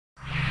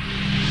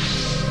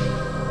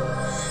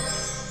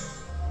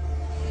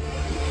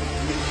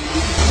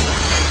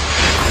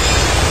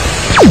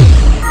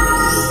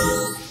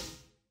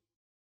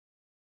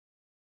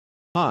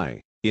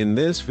Hi, in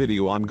this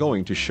video I'm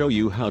going to show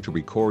you how to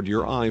record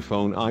your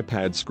iPhone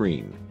iPad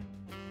screen.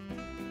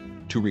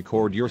 To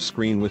record your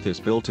screen with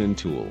this built-in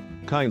tool,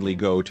 kindly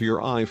go to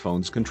your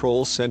iPhone's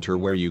control center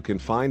where you can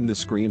find the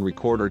screen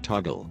recorder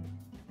toggle.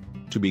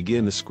 To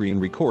begin the screen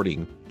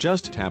recording,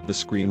 just tap the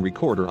screen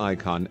recorder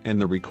icon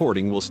and the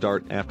recording will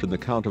start after the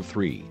count of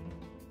 3.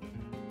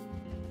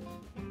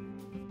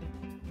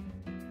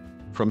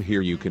 From here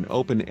you can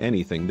open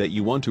anything that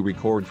you want to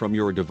record from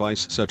your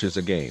device, such as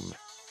a game.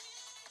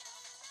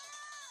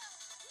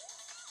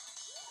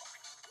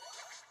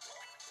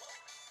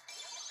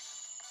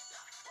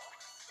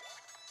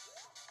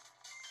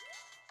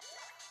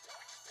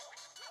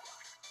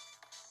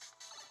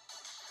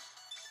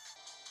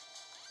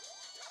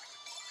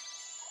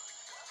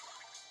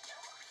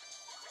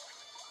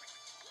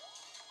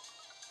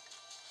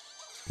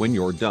 When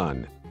you're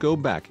done, go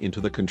back into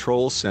the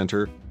control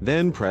center,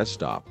 then press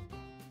stop.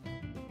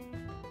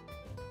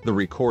 The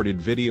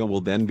recorded video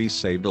will then be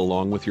saved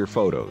along with your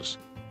photos.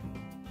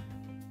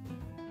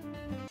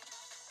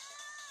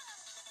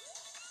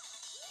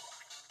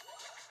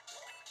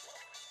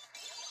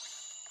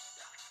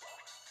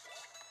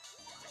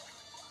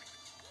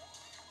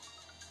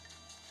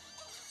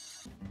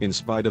 In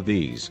spite of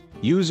these,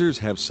 users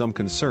have some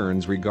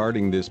concerns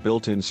regarding this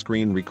built-in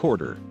screen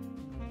recorder.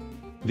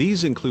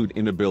 These include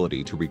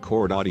inability to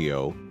record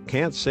audio,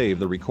 can't save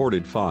the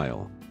recorded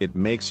file, it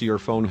makes your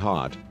phone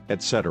hot,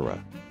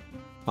 etc.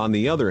 On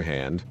the other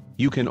hand,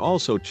 you can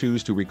also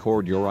choose to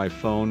record your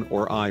iPhone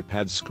or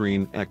iPad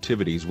screen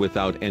activities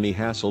without any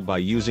hassle by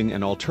using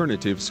an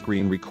alternative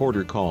screen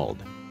recorder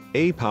called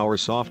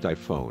Apowersoft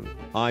iPhone,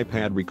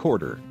 iPad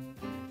Recorder.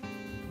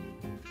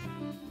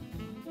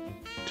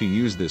 To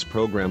use this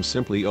program,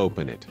 simply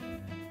open it.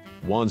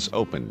 Once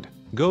opened,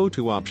 go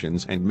to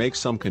Options and make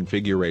some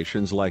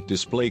configurations like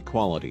display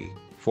quality,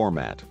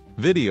 format,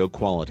 video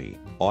quality,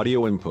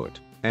 audio input,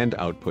 and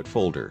output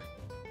folder.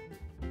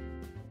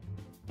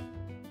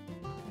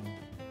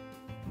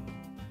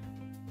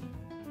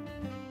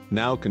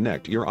 Now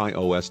connect your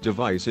iOS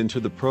device into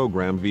the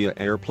program via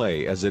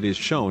AirPlay as it is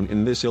shown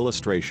in this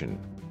illustration.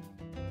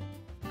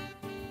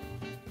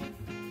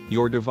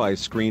 Your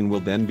device screen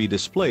will then be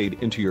displayed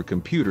into your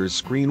computer's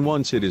screen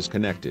once it is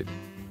connected.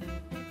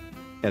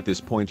 At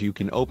this point you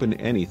can open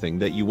anything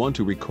that you want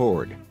to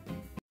record.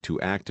 To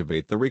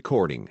activate the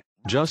recording,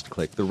 just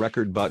click the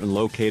record button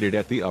located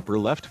at the upper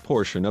left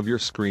portion of your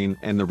screen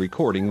and the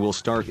recording will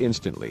start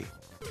instantly.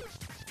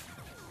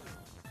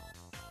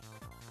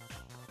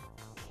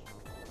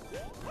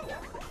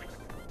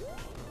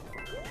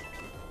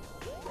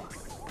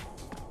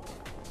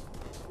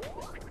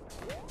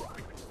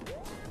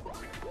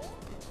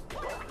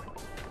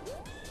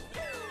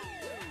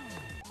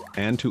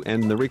 And to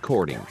end the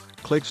recording,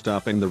 click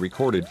stop and the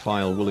recorded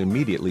file will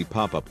immediately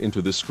pop up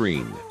into the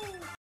screen.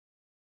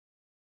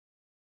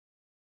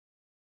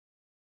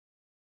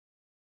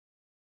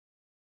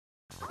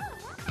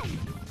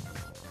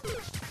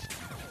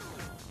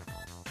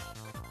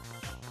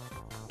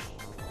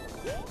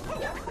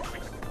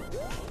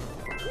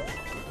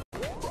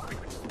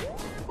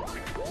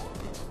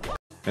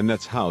 And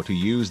that's how to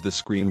use the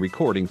screen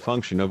recording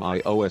function of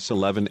iOS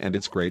 11 and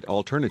its great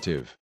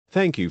alternative.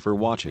 Thank you for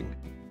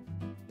watching.